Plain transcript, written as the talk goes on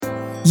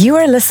You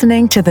are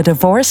listening to the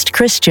Divorced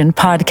Christian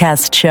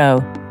Podcast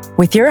Show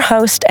with your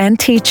host and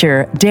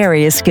teacher,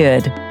 Darius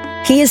Good.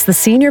 He is the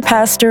senior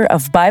pastor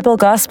of Bible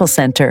Gospel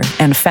Center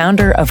and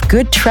founder of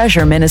Good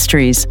Treasure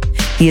Ministries.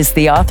 He is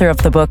the author of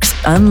the books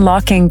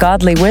Unlocking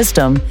Godly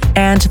Wisdom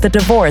and The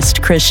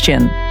Divorced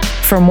Christian.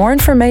 For more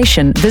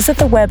information, visit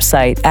the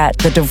website at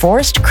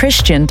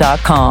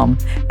thedivorcedchristian.com.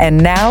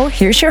 And now,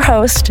 here's your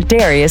host,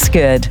 Darius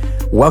Good.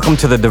 Welcome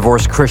to the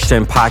Divorced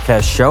Christian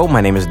Podcast Show.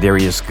 My name is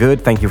Darius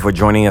Good. Thank you for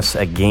joining us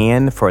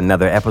again for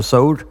another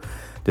episode.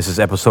 This is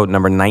episode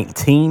number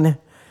 19.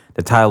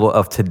 The title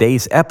of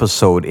today's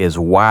episode is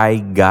Why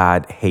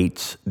God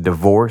Hates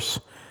Divorce.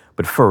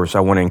 But first, I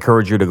want to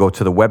encourage you to go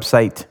to the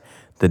website,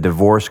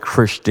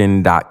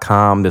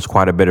 thedivorcedchristian.com. There's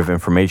quite a bit of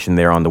information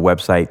there on the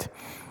website.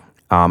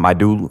 I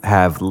do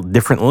have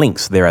different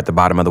links there at the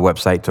bottom of the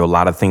website to a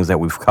lot of things that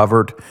we've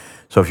covered.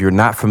 So if you're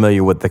not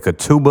familiar with the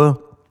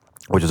ketubah,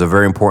 which is a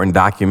very important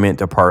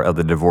document, a part of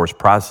the divorce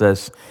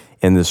process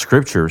in the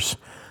scriptures,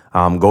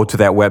 go to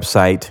that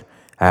website.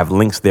 I have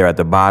links there at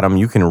the bottom.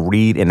 You can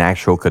read an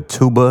actual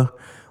ketubah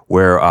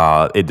where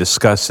it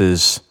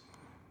discusses,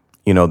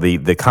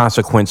 the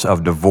consequence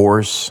of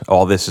divorce.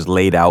 All this is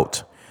laid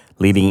out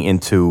leading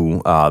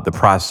into the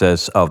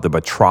process of the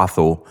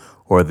betrothal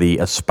or the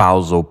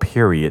espousal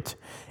period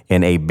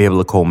in a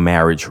biblical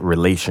marriage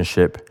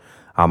relationship.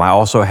 I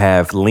also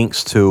have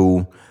links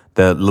to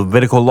the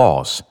Levitical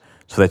laws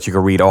so that you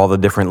can read all the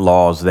different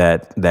laws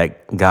that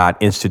God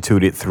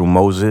instituted through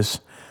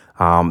Moses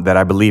that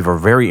I believe are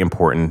very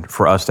important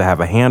for us to have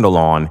a handle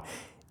on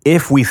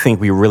if we think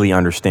we really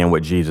understand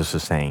what Jesus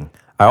is saying.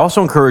 I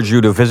also encourage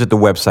you to visit the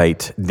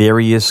website,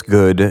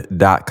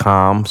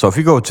 dariusgood.com. So if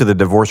you go to the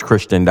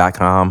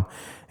divorcedchristian.com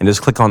and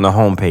just click on the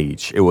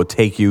homepage, it will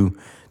take you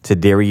to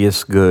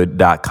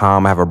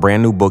dariusgood.com. I have a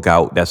brand new book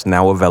out that's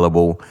now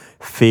available,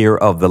 Fear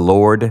of the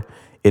Lord.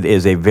 It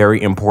is a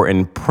very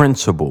important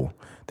principle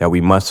that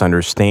we must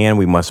understand,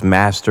 we must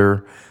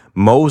master.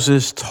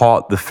 Moses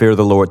taught the fear of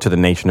the Lord to the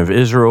nation of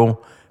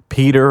Israel.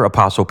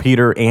 Apostle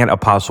Peter and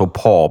Apostle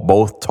Paul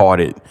both taught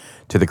it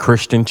to the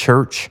Christian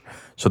church.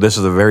 So this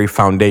is a very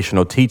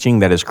foundational teaching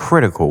that is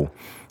critical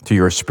to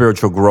your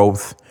spiritual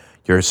growth,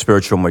 your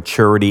spiritual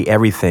maturity.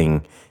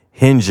 Everything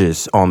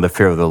hinges on the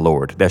fear of the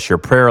Lord. That's your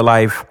prayer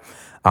life,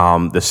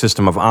 the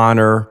system of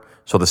honor,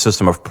 so the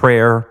system of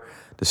prayer,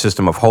 the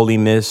system of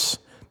holiness,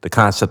 the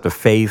concept of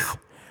faith.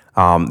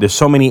 There's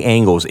so many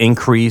angles,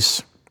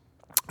 increase,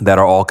 that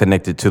are all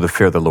connected to the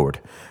fear of the Lord.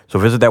 So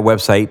visit that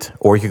website,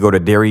 or you can go to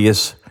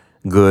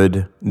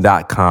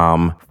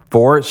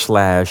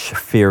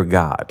dariusgood.com/fear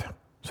God.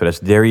 So that's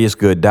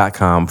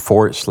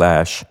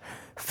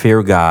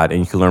dariusgood.com/fear God.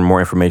 And you can learn more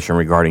information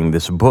regarding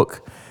this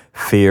book,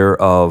 Fear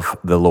of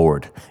the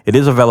Lord. It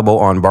is available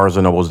on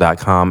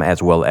barnesandnobles.com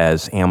as well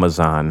as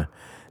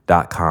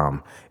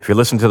amazon.com. If you're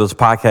listening to this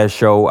podcast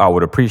show, I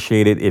would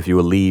appreciate it if you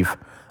would leave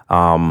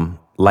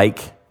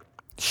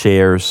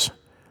shares,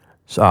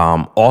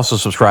 also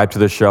subscribe to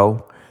the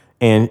show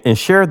and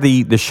share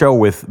the show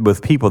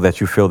with people that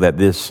you feel that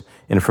this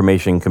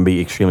information can be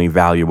extremely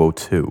valuable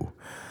to.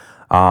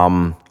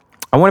 I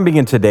want to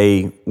begin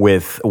today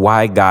with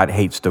why God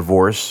hates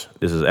divorce.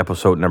 This is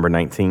episode number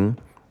 19.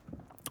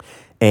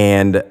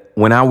 And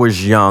when I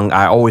was young,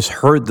 I always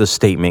heard the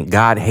statement,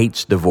 God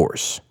hates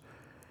divorce.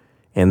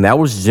 And that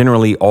was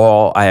generally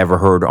all I ever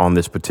heard on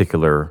this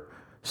particular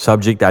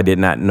subject. I did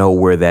not know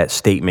where that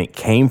statement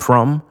came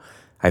from.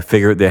 I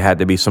figured there had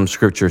to be some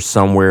scripture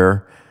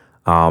somewhere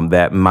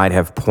that might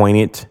have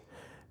pointed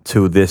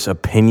to this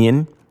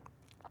opinion.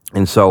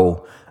 And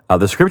so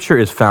the scripture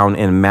is found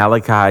in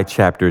Malachi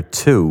chapter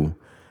 2,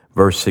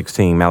 verse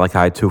 16.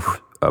 Malachi 2,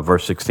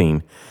 verse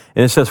 16.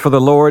 And it says, For the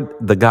Lord,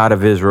 the God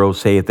of Israel,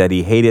 saith that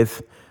he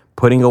hateth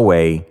putting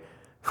away,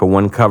 for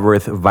one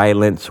covereth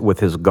violence with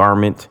his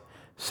garment,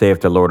 saith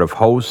the Lord of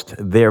hosts.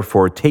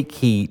 Therefore take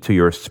heed to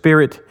your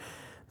spirit,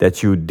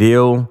 that you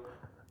deal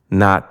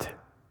not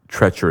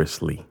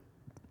treacherously.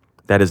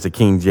 That is the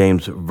King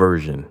James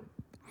Version.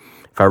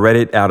 If I read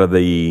it out of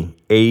the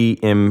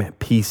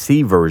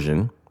AMPC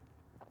version,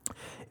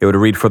 it would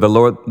read, For the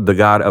Lord, the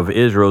God of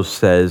Israel,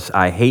 says,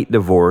 I hate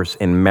divorce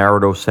and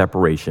marital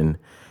separation,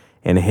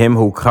 and him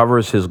who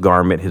covers his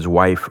garment, his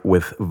wife,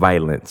 with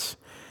violence.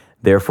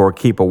 Therefore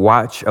keep a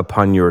watch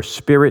upon your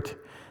spirit,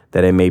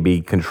 that it may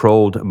be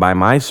controlled by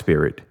my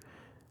spirit,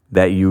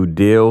 that you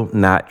deal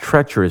not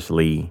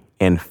treacherously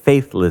and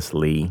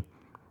faithlessly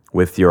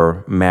with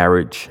your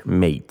marriage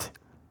mate.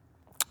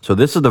 So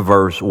this is the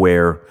verse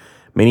where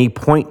many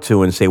point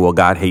to and say, well,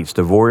 God hates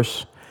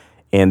divorce.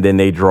 And then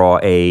they draw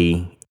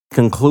a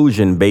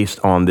conclusion based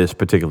on this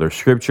particular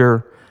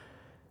scripture.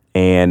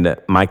 And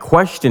my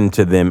question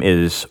to them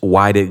is,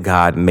 why did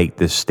God make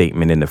this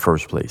statement in the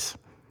first place?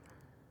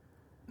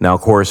 Now,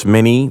 of course,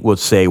 many would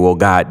say, well,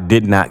 God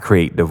did not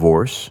create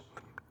divorce.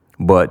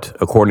 But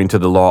according to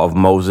the law of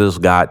Moses,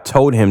 God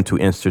told him to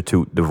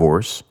institute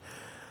divorce.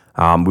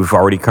 We've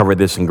already covered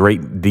this in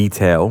great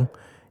detail.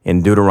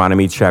 In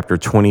Deuteronomy chapter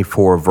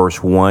 24,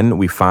 verse 1,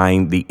 we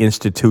find the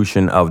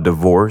institution of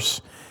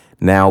divorce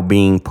now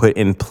being put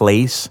in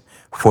place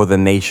for the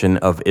nation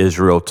of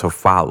Israel to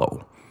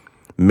follow.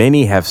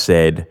 Many have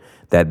said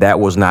that that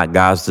was not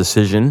God's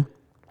decision,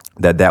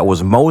 that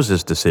was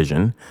Moses'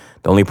 decision.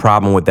 The only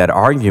problem with that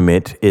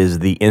argument is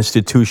the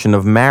institution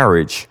of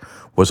marriage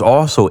was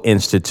also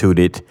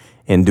instituted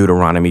in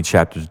Deuteronomy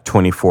chapter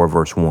 24,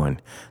 verse 1.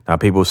 Now,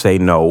 people say,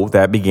 no,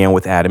 that began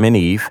with Adam and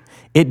Eve.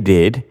 It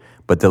did,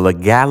 but the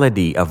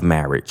legality of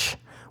marriage,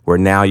 where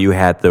now you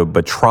had the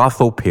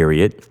betrothal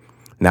period,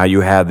 now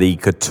you have the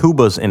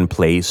ketubahs in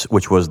place,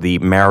 which was the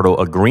marital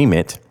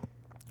agreement,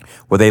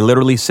 where they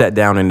literally sat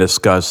down and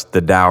discussed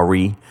the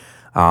dowry,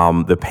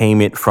 the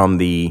payment from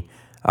the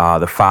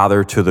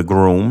father to the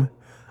groom,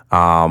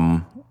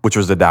 which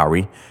was the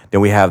dowry.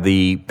 Then we have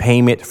the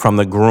payment from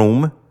the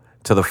groom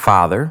to the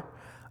father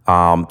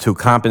to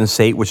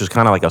compensate, which is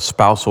kind of like a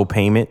spousal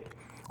payment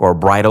or a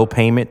bridal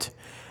payment.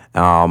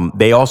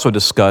 They also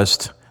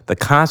discussed the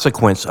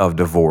consequence of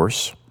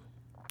divorce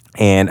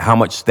and how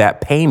much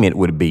that payment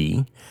would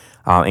be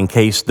in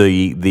case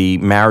the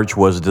marriage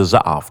was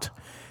dissolved.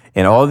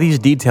 And all these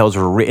details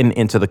were written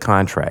into the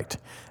contract,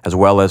 as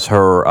well as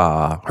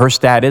her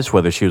status,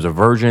 whether she was a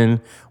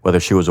virgin, whether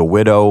she was a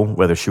widow,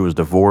 whether she was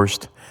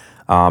divorced.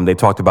 They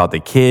talked about the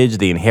kids,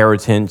 the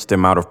inheritance, the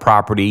amount of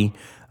property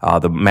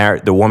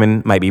the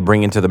woman might be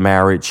bringing to the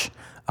marriage,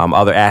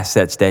 other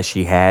assets that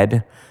she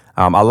had.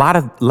 A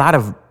lot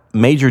of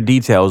major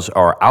details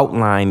are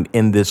outlined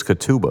in this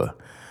ketubah.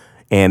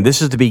 And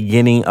this is the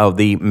beginning of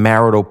the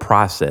marital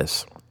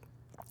process.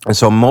 And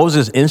so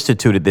Moses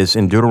instituted this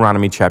in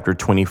Deuteronomy chapter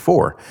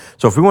 24.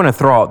 So if we want to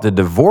throw out the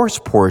divorce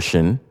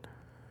portion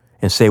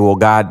and say, well,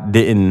 God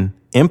didn't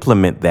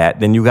implement that,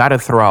 then you got to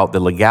throw out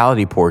the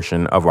legality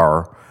portion of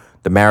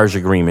the marriage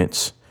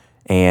agreements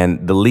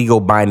and the legal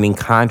binding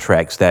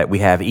contracts that we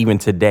have even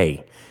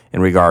today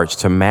in regards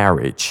to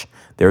marriage.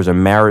 There's a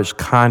marriage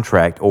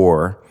contract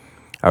or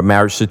a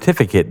marriage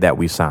certificate that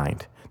we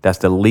signed. That's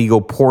the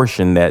legal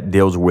portion that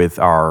deals with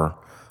our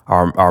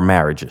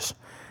marriages.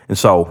 And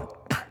so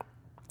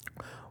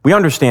we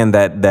understand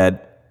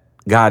that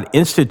God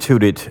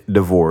instituted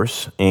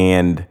divorce,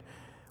 and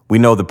we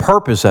know the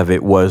purpose of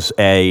it was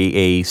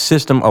a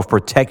system of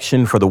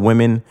protection for the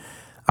women.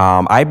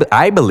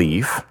 I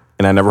believe,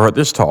 and I never heard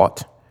this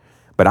taught,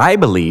 but I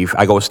believe,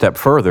 I go a step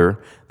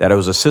further, that it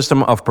was a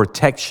system of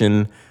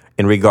protection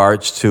in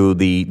regards to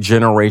the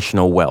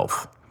generational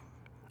wealth.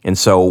 And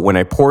so when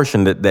a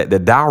portion,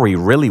 the dowry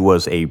really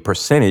was a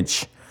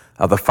percentage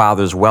of the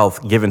father's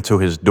wealth given to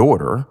his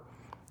daughter.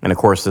 And of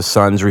course, the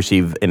sons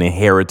receive an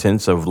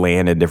inheritance of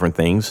land and different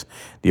things.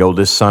 The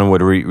oldest son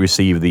would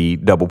receive the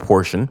double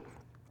portion.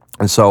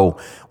 And so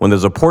when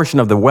there's a portion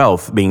of the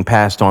wealth being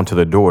passed on to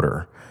the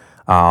daughter,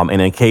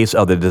 and in case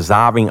of the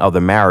dissolving of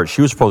the marriage,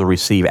 she was supposed to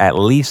receive at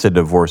least a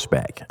divorce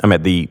back.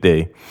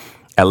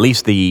 At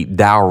least the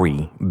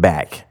dowry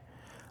back.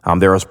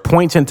 There was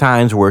points in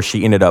times where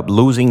she ended up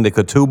losing the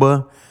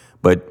ketubah,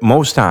 but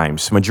most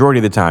times, majority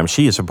of the time,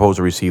 she is supposed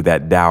to receive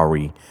that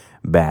dowry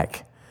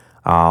back.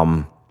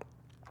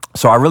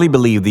 So I really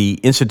believe the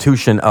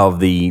institution of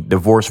the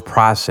divorce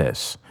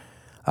process,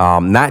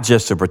 not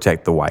just to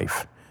protect the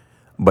wife,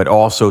 but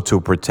also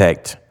to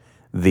protect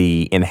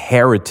the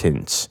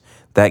inheritance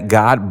that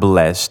God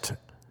blessed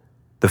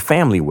the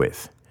family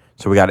with.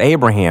 So we got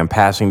Abraham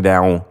passing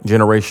down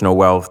generational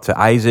wealth to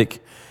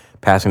Isaac,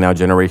 passing down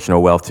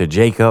generational wealth to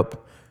Jacob,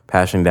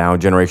 passing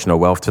down generational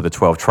wealth to the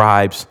 12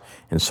 tribes,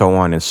 and so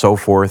on and so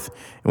forth.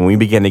 And we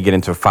begin to get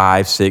into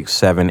 5, 6,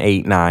 7,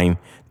 8, 9,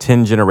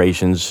 10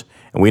 generations.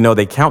 And we know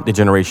they count the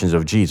generations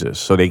of Jesus.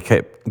 So they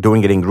kept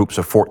doing it in groups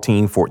of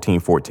 14, 14,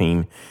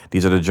 14.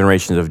 These are the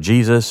generations of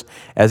Jesus.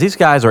 As these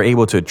guys are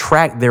able to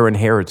track their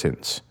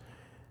inheritance,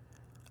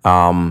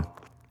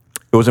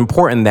 it was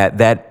important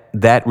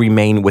that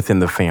remained within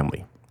the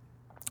family.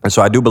 And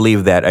so I do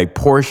believe that a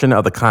portion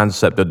of the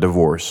concept of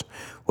divorce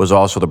was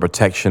also the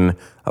protection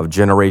of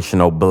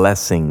generational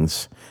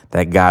blessings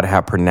that God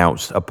had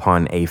pronounced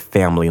upon a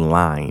family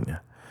line.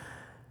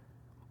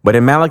 But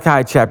in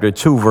Malachi chapter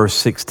 2, verse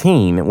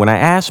 16, when I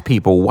ask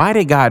people, why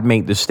did God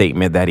make the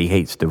statement that he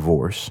hates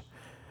divorce?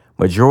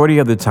 Majority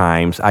of the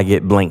times I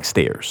get blank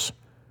stares.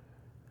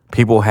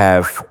 People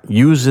have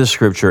used this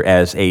scripture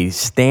as a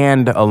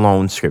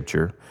standalone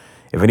scripture.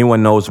 If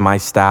anyone knows my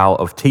style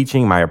of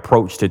teaching, my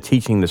approach to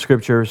teaching the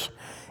scriptures,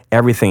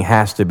 everything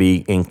has to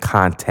be in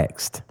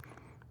context.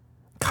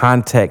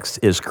 Context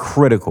is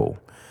critical.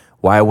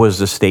 Why was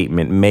the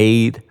statement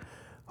made?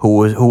 Who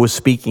was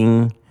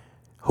speaking?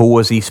 Who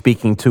was he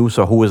speaking to?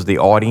 So who was the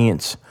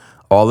audience?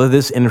 All of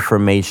this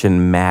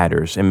information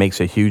matters and makes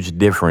a huge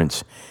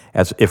difference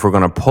as if we're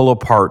going to pull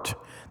apart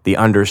the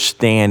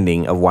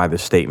understanding of why the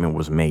statement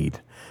was made.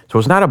 So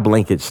it's not a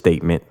blanket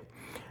statement.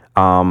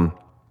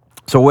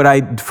 So what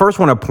I first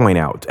want to point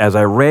out, as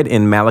I read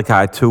in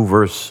Malachi 2,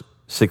 verse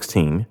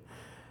 16,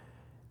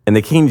 in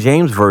the King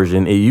James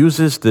Version, it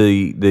uses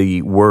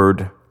the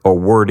word or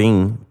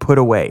wording, put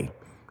away.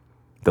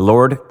 The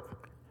Lord,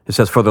 it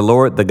says, for the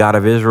Lord, the God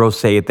of Israel,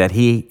 saith that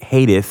he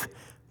hateth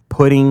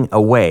putting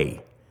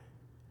away.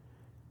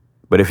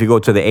 But if you go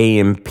to the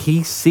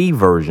AMPC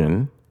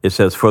version, it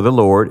says, for the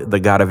Lord, the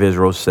God of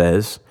Israel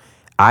says,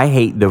 I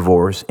hate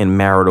divorce and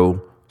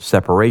marital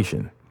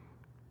separation.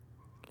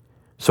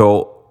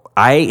 So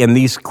in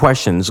these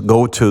questions,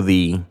 go to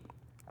the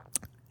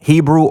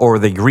Hebrew or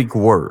the Greek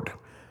word.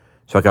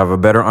 So I can have a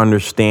better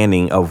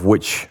understanding of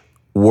which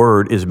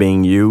word is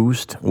being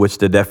used, which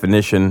the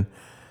definition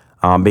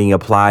being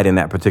applied in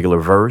that particular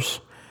verse.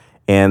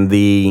 And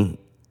the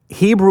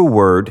Hebrew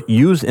word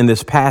used in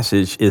this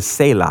passage is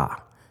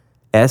Selah,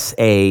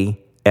 S-A-L-A-H.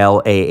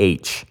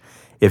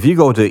 If you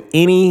go to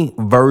any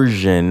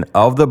version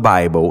of the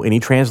Bible, any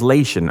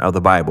translation of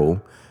the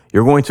Bible,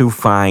 you're going to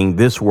find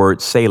this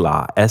word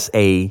Selah,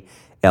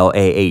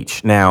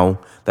 S-A-L-A-H. Now,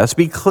 let's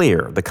be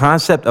clear. The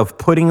concept of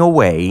putting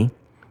away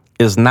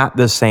is not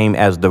the same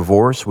as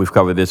divorce. We've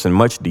covered this in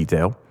much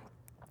detail.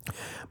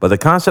 But the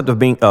concept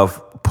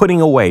of putting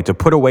away, to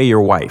put away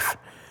your wife,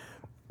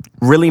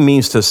 really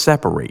means to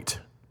separate.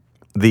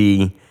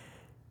 The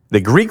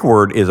Greek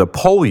word is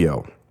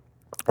apolio.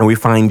 And we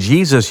find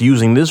Jesus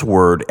using this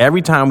word.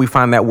 Every time we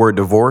find that word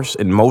divorce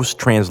in most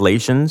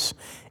translations,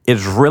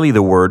 it's really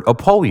the word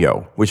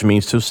apolio, which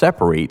means to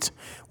separate,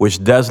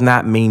 which does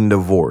not mean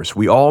divorce.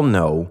 We all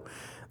know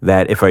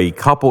that if a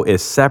couple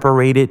is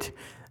separated,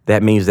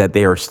 that means that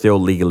they are still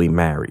legally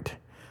married.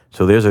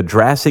 So there's a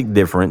drastic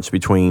difference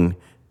between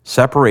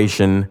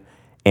separation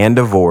and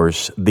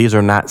divorce. These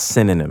are not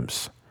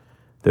synonyms.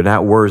 They're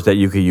not words that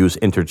you could use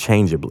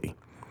interchangeably.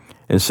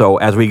 And so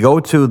as we go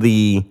to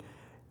the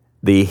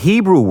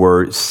Hebrew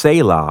word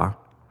Selah,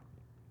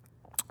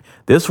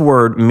 this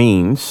word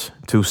means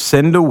to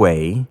send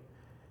away.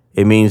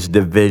 It means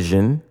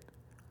division,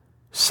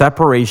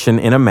 separation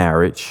in a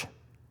marriage.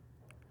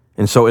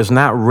 And so it's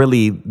not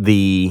really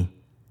the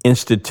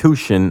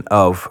institution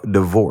of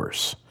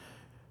divorce.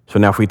 So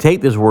now if we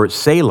take this word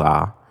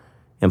Selah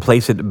and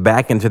place it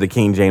back into the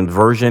King James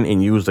Version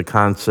and use the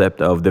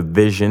concept of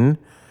division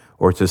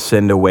or to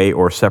send away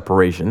or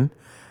separation,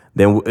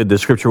 then the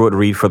scripture would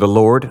read, for the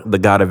Lord, the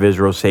God of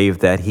Israel,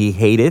 saith that he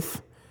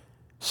hateth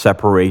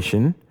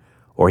separation,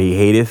 or he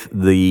hateth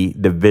the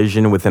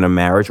division within a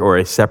marriage or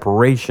a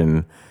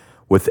separation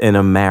within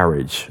a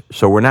marriage.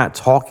 So we're not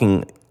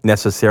talking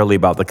necessarily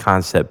about the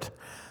concept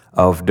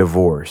of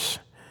divorce.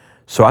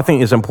 So I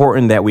think it's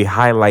important that we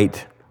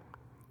highlight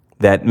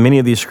that many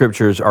of these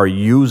scriptures are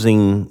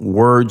using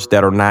words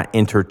that are not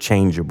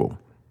interchangeable.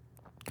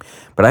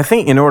 But I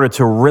think in order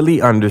to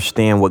really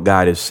understand what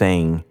God is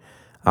saying,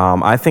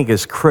 I think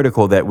it's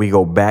critical that we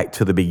go back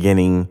to the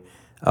beginning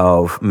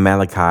of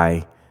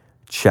Malachi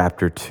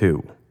chapter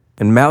 2.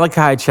 In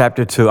Malachi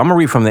chapter 2, I'm going to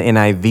read from the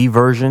NIV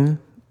version.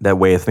 That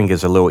way I think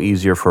it's a little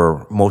easier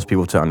for most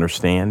people to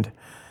understand.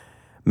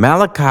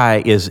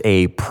 Malachi is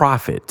a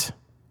prophet.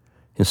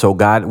 And so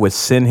God would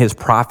send his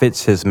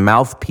prophets, his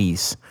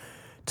mouthpiece,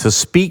 to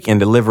speak and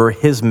deliver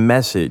his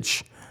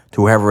message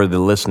to whoever the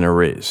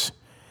listener is.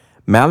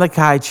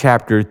 Malachi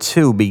chapter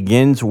 2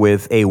 begins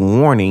with a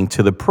warning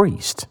to the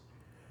priest.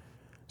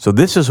 So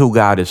this is who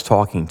God is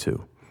talking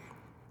to.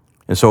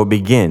 And so it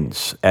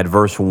begins at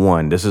verse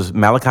 1. This is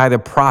Malachi the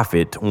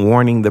prophet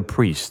warning the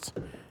priest.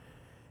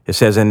 It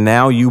says, and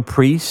now you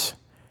priests,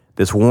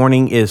 this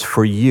warning is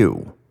for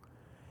you.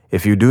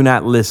 If you do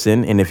not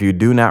listen, and if you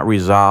do not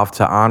resolve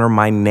to honor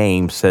my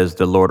name, says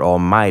the Lord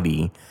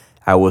Almighty,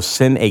 I will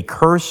send a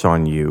curse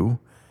on you,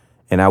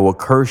 and I will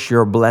curse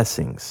your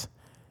blessings.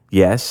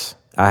 Yes,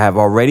 I have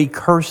already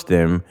cursed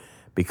them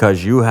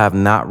because you have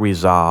not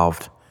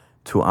resolved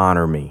to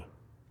honor me.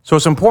 So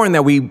it's important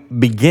that we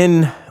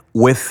begin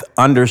with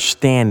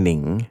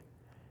understanding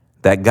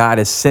that God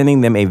is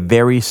sending them a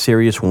very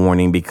serious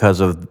warning because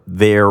of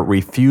their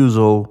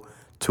refusal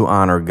to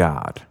honor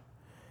God.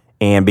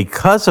 And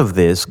because of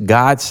this,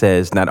 God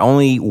says, not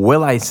only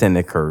will I send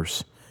a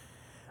curse,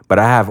 but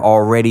I have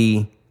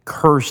already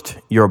cursed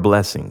your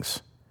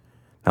blessings.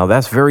 Now,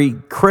 that's very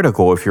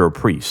critical if you're a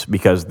priest,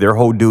 because their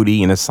whole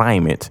duty and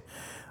assignment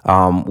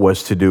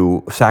was to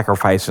do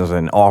sacrifices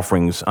and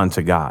offerings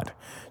unto God.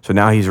 So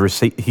now he's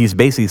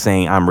basically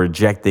saying, I'm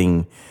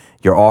rejecting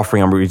your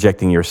offering. I'm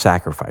rejecting your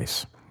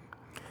sacrifice.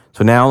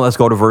 So now let's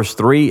go to verse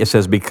 3. It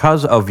says,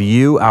 because of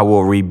you, I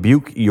will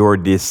rebuke your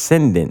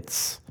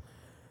descendants.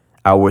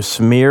 I will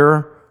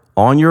smear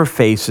on your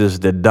faces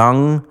the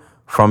dung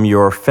from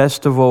your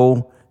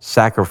festival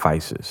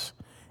sacrifices,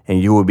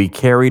 and you will be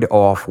carried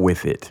off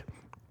with it.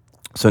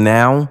 So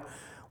now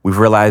we've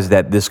realized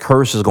that this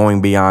curse is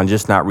going beyond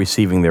just not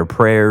receiving their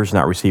prayers,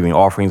 not receiving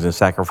offerings and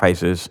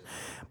sacrifices,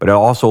 but it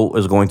also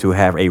is going to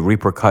have a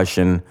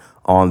repercussion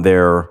on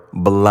their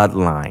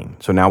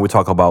bloodline. So now we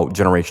talk about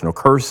generational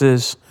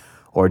curses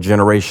or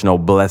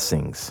generational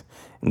blessings.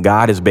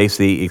 God is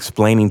basically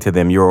explaining to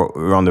them,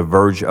 you're on the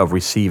verge of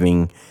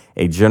receiving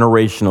a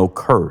generational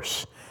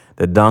curse.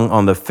 The dung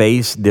on the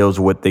face deals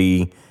with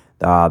the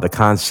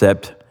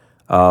concept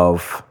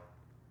of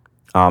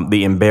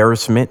the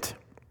embarrassment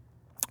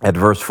at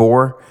verse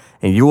 4.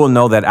 And you will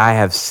know that I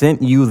have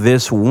sent you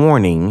this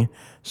warning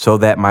so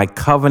that my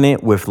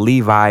covenant with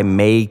Levi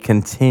may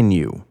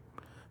continue,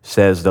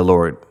 says the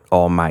Lord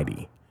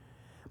Almighty.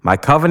 My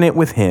covenant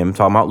with him,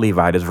 talking about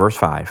Levi, is verse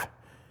 5.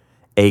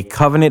 a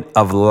covenant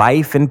of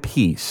life and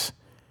peace,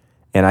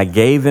 and I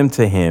gave them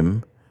to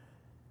him.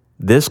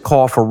 This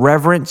called for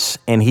reverence,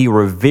 and he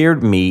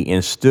revered me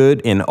and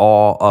stood in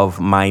awe of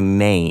my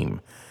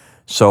name.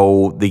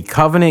 So the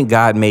covenant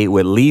God made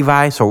with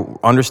Levi, so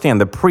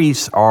understand the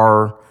priests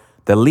are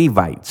the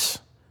Levites.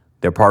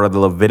 They're part of the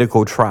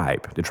Levitical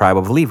tribe, the tribe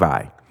of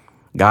Levi.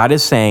 God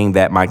is saying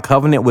that my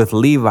covenant with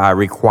Levi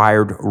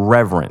required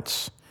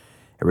reverence.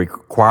 It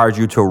requires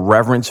you to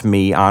reverence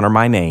me, honor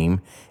my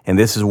name, and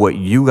this is what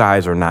you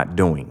guys are not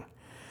doing.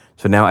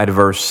 So now at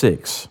verse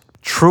 6,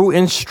 true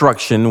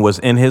instruction was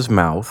in his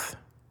mouth,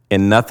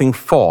 and nothing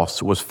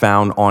false was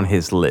found on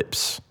his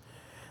lips.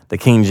 The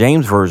King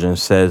James Version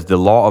says the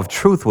law of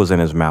truth was in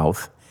his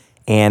mouth,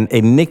 and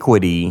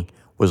iniquity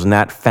was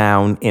not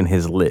found in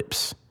his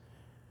lips.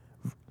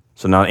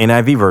 So now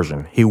NIV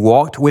version, he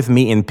walked with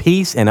me in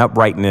peace and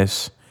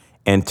uprightness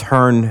and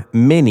turned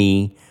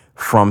many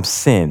from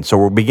sin. So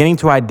we're beginning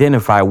to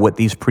identify what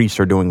these priests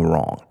are doing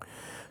wrong.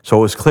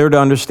 So it's clear to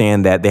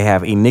understand that they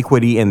have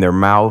iniquity in their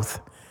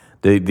mouth.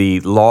 The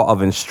law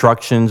of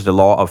instructions, the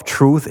law of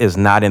truth is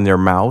not in their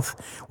mouth.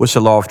 What's the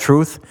law of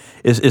truth?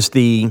 It's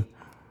the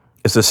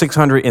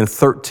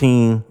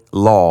 613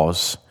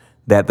 laws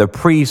that the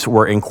priests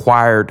were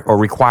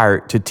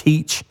required to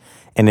teach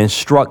and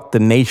instruct the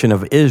nation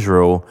of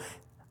Israel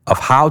of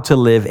how to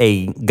live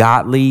a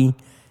godly,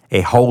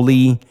 a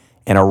holy,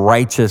 and a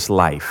righteous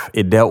life.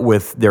 It dealt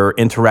with their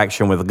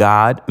interaction with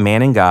God,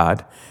 man and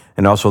God,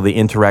 and also the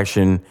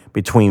interaction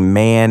between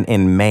man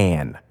and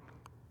man,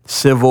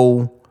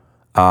 civil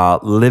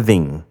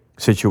living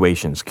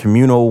situations,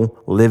 communal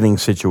living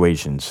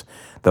situations.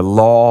 The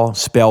law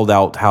spelled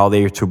out how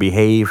they are to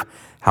behave,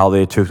 how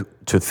they're to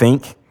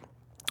think.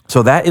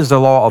 So that is the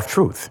law of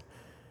truth.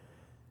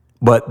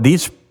 But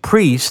these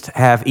priests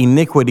have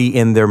iniquity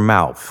in their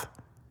mouth.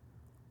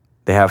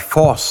 They have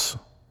false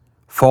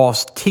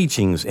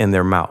teachings in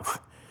their mouth.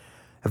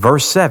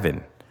 Verse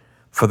 7,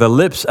 for the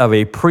lips of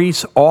a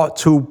priest ought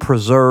to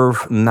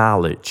preserve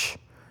knowledge,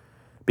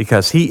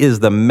 because he is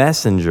the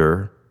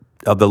messenger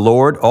of the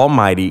Lord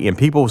Almighty, and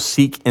people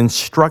seek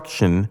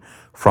instruction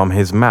from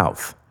his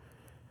mouth.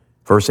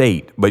 Verse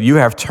 8, but you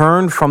have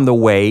turned from the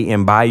way,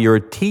 and by your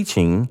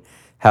teaching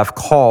have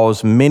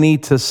caused many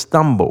to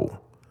stumble.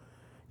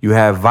 You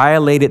have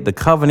violated the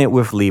covenant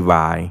with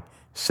Levi,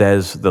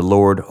 says the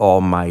Lord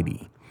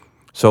Almighty.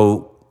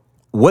 So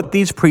what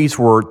these priests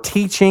were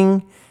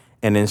teaching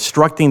and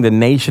instructing the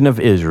nation of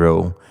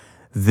Israel,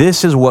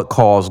 this is what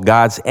caused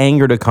God's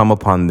anger to come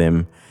upon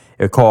them.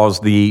 It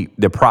caused the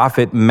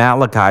prophet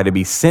Malachi to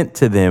be sent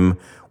to them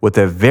with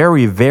a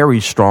very, very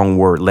strong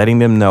word, letting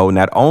them know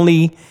not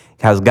only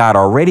has God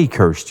already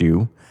cursed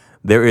you,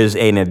 there is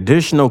an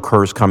additional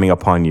curse coming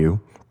upon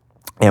you,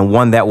 and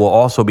one that will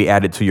also be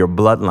added to your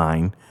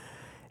bloodline.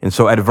 And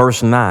so at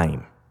verse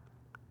 9,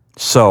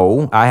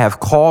 so I have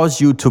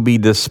caused you to be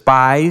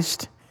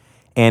despised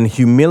and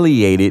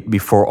humiliated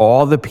before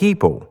all the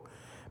people,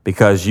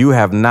 because you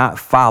have not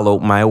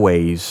followed my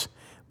ways,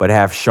 but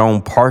have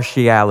shown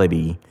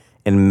partiality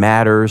in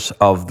matters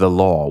of the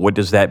law. What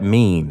does that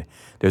mean?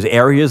 There's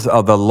areas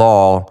of the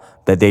law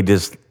that they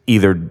just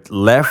either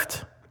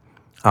left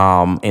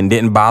and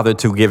didn't bother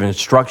to give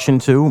instruction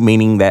to,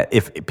 meaning that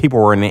if people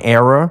were in an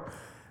error,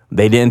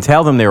 they didn't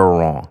tell them they were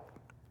wrong.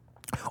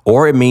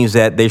 Or it means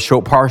that they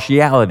showed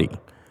partiality.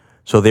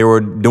 So they were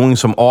doing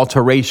some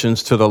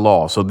alterations to the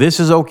law. So this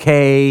is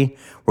okay.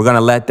 We're going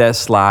to let that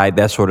slide,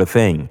 that sort of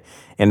thing.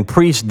 And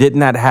priests did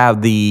not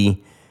have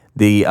the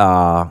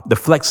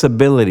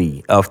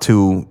flexibility of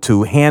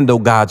to handle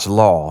God's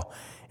law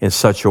in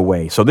such a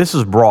way. So this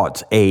has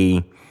brought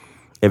a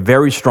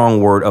very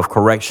strong word of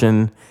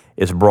correction.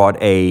 It's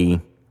brought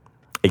a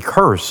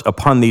curse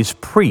upon these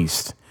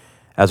priests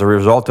as a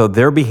result of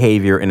their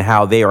behavior and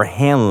how they are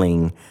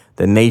handling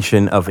the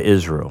nation of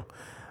Israel.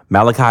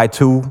 Malachi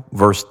 2,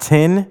 verse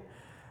 10,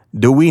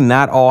 do we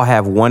not all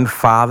have one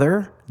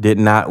Father? Did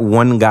not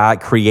one God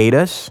create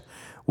us?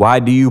 Why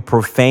do you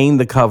profane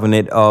the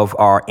covenant of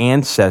our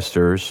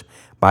ancestors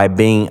by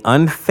being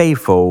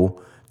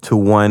unfaithful to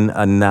one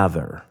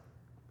another?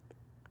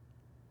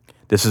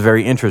 This is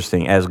very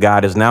interesting, as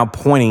God is now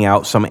pointing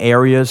out some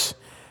areas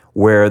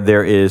where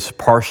there is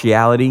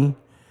partiality.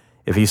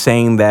 If he's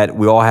saying that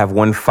we all have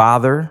one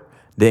Father,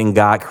 didn't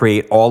God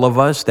create all of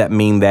us? That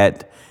means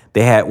that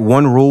they had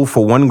one rule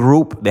for one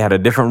group. They had a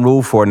different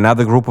rule for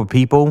another group of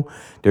people.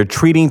 They're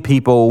treating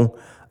people,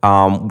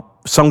 some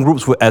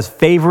groups as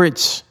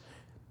favorites.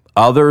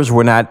 Others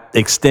were not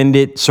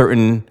extended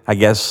certain,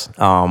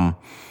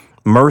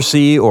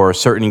 mercy or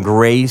certain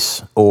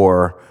grace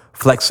or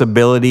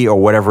flexibility or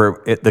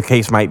whatever the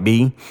case might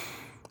be.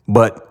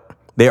 But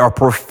they are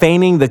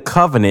profaning the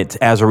covenant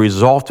as a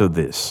result of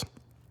this.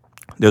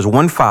 There's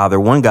one Father,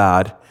 one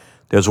God.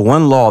 There's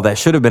one law that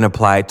should have been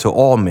applied to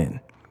all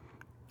men.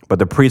 But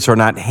the priests are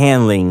not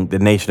handling the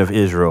nation of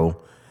Israel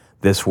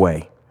this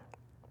way.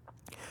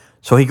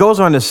 So he goes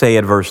on to say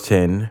at verse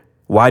 10,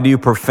 why do you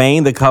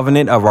profane the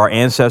covenant of our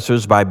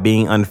ancestors by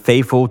being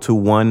unfaithful to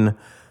one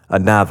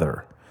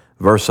another?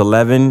 Verse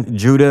 11,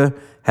 Judah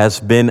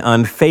has been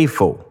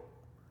unfaithful.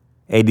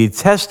 a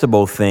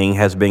detestable thing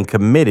has been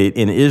committed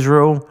in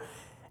Israel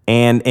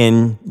and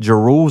in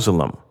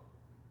Jerusalem.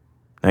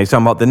 Now he's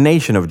talking about the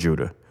nation of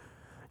Judah.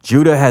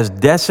 Judah has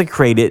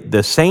desecrated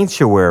the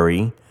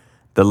sanctuary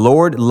the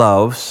Lord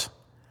loves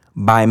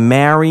by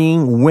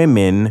marrying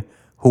women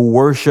who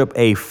worship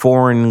a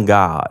foreign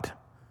god.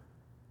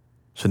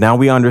 So now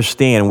we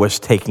understand what's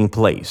taking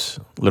place.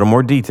 A little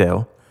more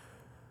detail.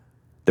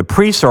 The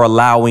priests are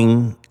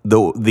allowing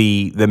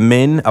the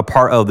men, a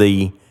part of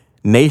the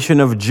nation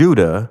of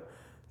Judah,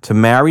 to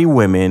marry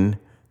women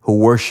who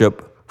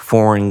worship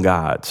foreign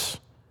gods.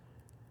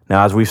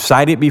 Now, as we've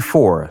cited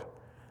before,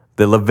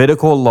 the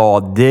Levitical law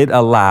did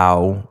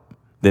allow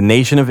the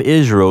nation of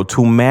Israel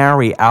to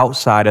marry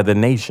outside of the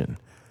nation.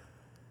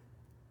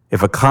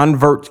 If a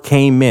convert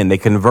came in, they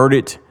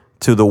converted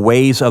to the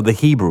ways of the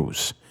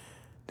Hebrews.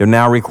 They're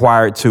now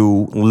required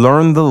to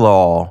learn the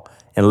law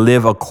and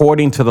live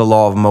according to the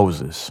law of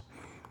Moses.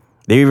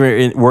 They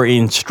were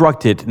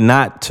instructed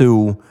not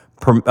to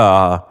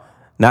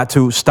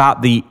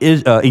stop the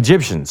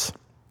Egyptians.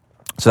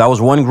 So that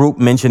was one group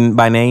mentioned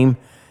by name,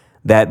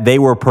 that they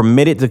were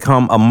permitted to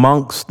come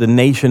amongst the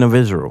nation of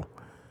Israel.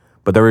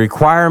 But the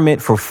requirement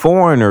for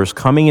foreigners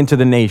coming into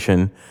the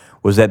nation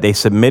was that they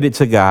submitted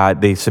to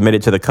God, they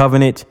submitted to the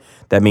covenant.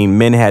 That means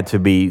men had to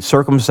be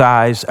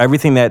circumcised.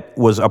 Everything that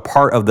was a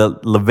part of the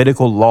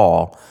Levitical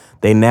law,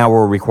 they now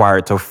were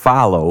required to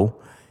follow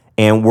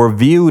and were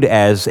viewed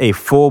as a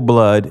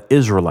full-blood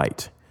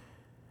Israelite.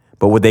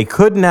 But what they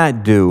could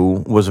not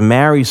do was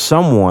marry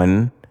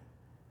someone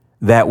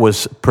that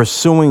was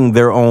pursuing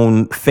their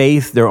own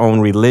faith, their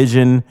own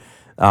religion,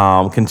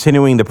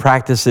 continuing the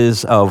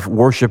practices of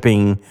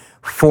worshiping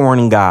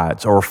foreign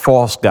gods or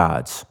false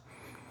gods.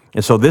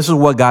 And so this is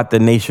what got the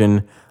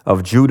nation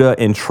of Judah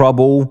in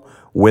trouble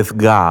with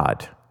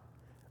God.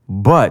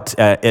 But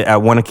I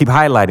want to keep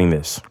highlighting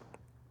this.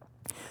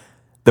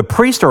 The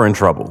priests are in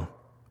trouble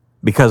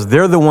because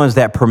they're the ones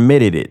that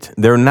permitted it.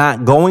 They're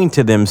not going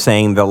to them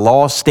saying the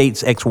law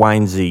states X, Y,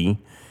 and Z,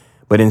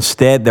 but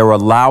instead they're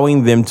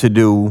allowing them to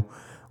do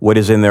what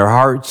is in their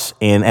hearts.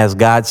 And as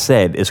God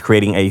said, it's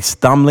creating a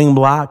stumbling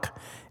block.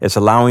 It's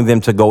allowing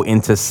them to go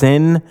into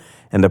sin.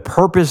 And the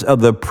purpose of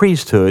the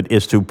priesthood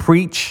is to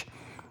preach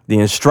the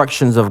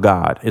instructions of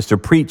God, is to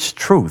preach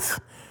truth,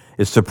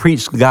 is to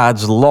preach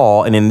God's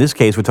law. And in this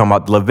case, we're talking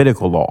about the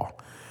Levitical law.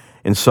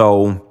 And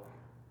so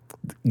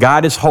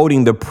God is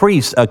holding the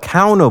priests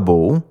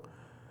accountable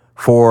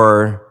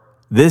for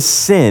this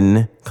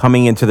sin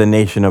coming into the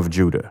nation of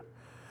Judah.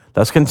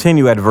 Let's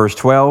continue at verse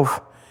 12.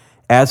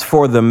 As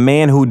for the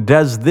man who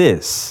does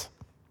this,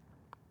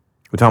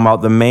 we're talking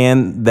about the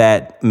man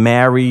that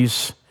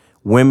marries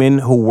women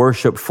who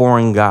worship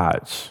foreign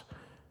gods.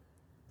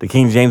 The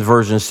King James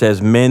Version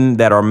says men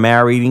that are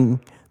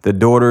marrying the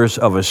daughters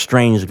of a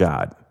strange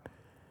god.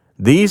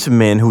 These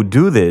men who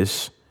do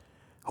this,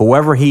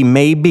 whoever he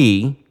may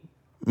be,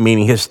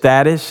 meaning his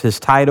status, his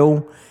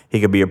title,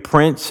 he could be a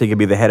prince, he could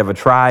be the head of a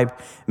tribe,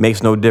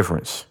 makes no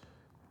difference.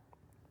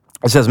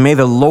 It says, may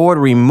the Lord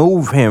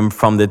remove him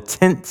from the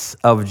tents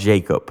of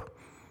Jacob,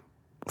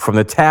 from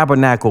the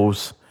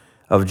tabernacles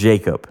of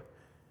Jacob,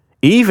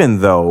 even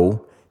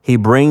though he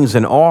brings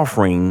an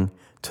offering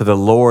to the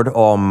Lord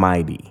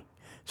Almighty.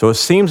 So it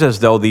seems as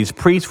though these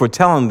priests were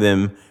telling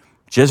them,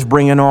 just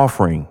bring an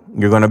offering,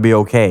 you're going to be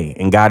okay.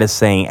 And God is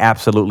saying,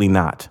 absolutely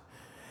not.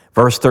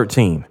 Verse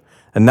 13,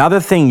 another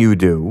thing you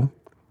do,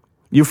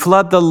 you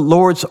flood the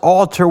Lord's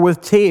altar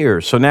with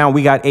tears. So now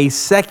we got a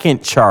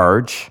second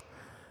charge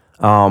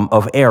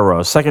of error,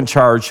 a second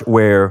charge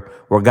where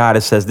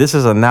God says, this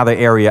is another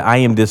area I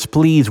am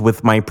displeased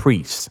with my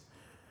priests.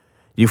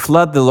 You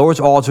flood the Lord's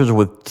altars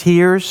with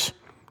tears.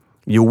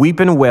 You weep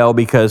and wail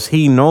because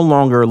he no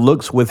longer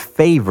looks with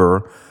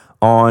favor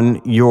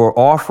on your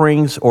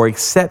offerings or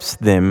accepts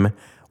them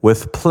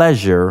with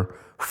pleasure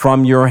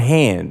from your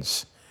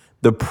hands.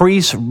 The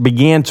priests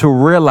began to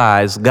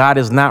realize God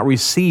is not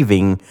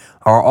receiving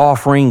our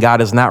offering.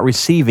 God is not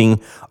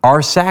receiving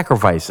our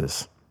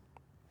sacrifices.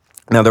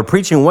 Now, they're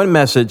preaching one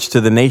message to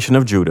the nation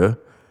of Judah,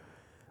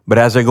 but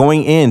as they're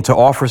going in to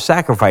offer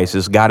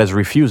sacrifices, God is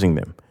refusing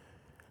them.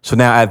 So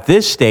now at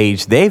this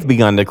stage, they've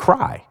begun to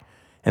cry,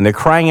 and they're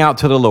crying out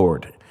to the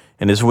Lord.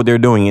 And this is what they're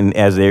doing. And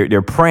as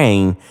they're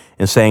praying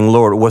and saying,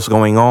 Lord, what's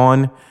going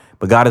on?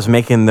 But God is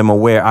making them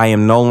aware, I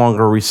am no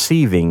longer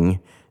receiving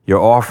your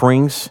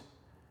offerings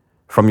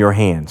from your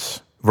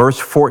hands. Verse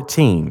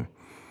 14,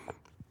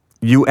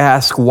 you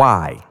ask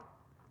why?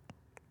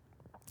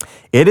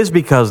 It is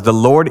because the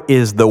Lord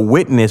is the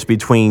witness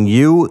between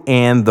you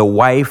and the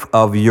wife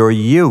of your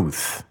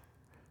youth.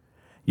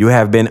 You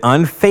have been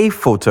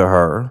unfaithful to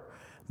her,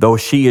 though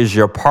she is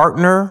your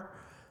partner,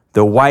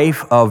 the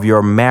wife of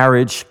your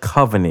marriage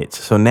covenant.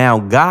 So now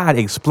God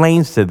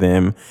explains to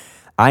them,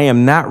 I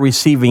am not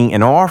receiving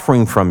an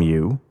offering from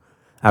you.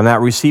 I'm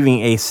not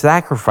receiving a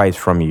sacrifice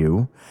from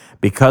you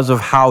because of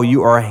how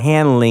you are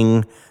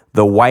handling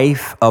the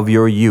wife of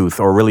your youth,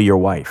 or really your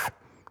wife,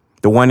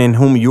 the one in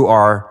whom you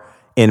are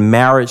in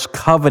marriage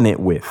covenant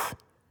with.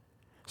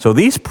 So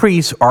these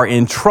priests are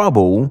in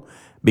trouble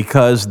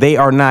because they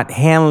are not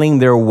handling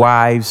their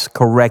wives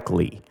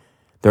correctly.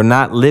 They're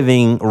not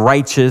living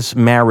righteous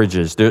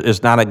marriages. There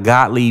is not a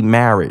godly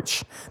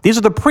marriage. These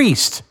are the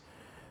priests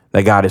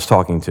that God is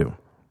talking to.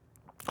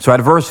 So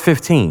at verse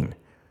 15,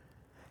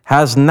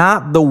 has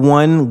not the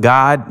one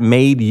God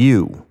made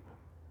you?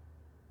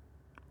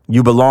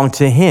 You belong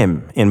to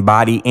him in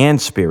body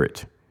and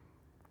spirit.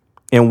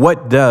 And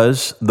what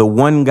does the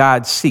one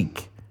God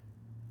seek?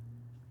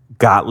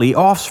 Godly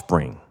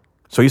offspring.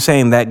 So he's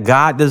saying that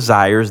God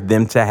desires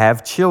them to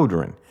have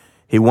children.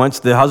 He wants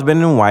the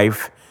husband and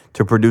wife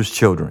to produce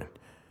children.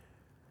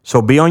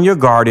 So be on your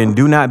guard and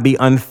do not be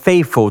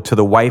unfaithful to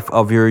the wife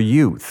of your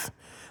youth.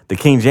 The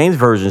King James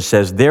Version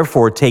says,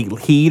 therefore take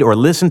heed or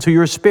listen to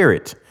your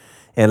spirit,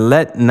 and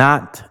let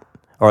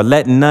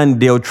none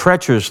deal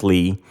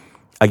treacherously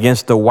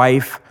against the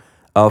wife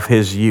of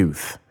his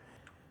youth.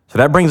 So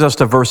that brings us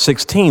to verse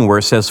 16, where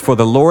it says, for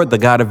the Lord, the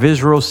God of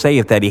Israel,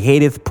 saith that he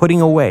hateth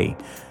putting away.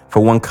 For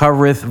one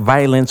covereth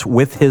violence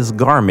with his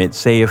garment,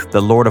 saith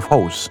the Lord of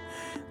hosts.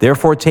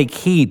 Therefore take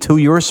heed to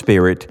your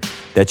spirit,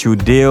 that you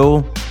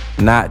deal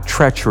not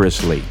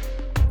treacherously.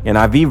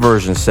 NIV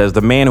version says,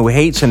 the man who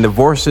hates and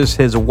divorces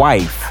his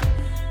wife,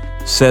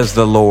 says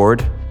the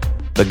Lord,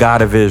 the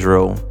God of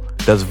Israel,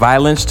 does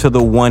violence to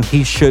the one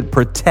he should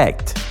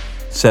protect,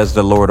 says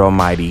the Lord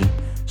Almighty.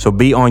 So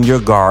be on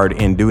your guard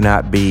and do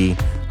not be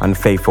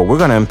unfaithful. We're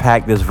going to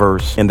unpack this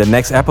verse in the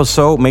next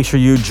episode. Make sure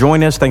you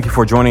join us. Thank you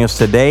for joining us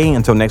today.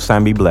 Until next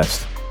time, be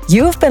blessed.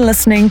 You have been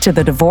listening to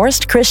the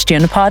Divorced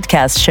Christian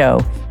Podcast Show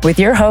with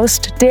your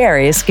host,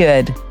 Darius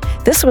Good.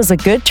 This was a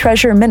Good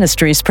Treasure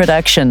Ministries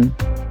production.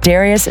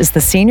 Darius is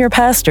the senior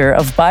pastor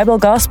of Bible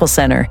Gospel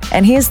Center,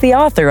 and he is the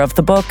author of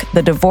the book,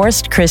 The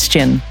Divorced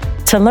Christian.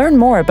 To learn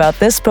more about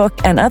this book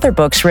and other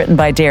books written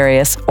by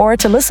Darius, or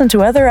to listen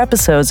to other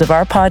episodes of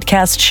our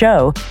podcast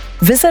show,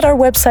 visit our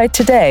website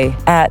today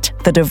at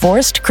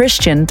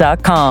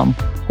thedivorcedchristian.com.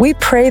 We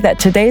pray that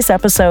today's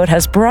episode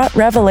has brought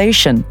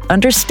revelation,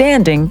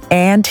 understanding,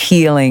 and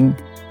healing.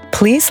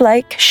 Please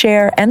like,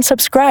 share, and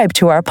subscribe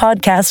to our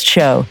podcast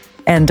show.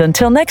 And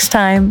until next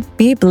time,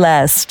 be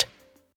blessed.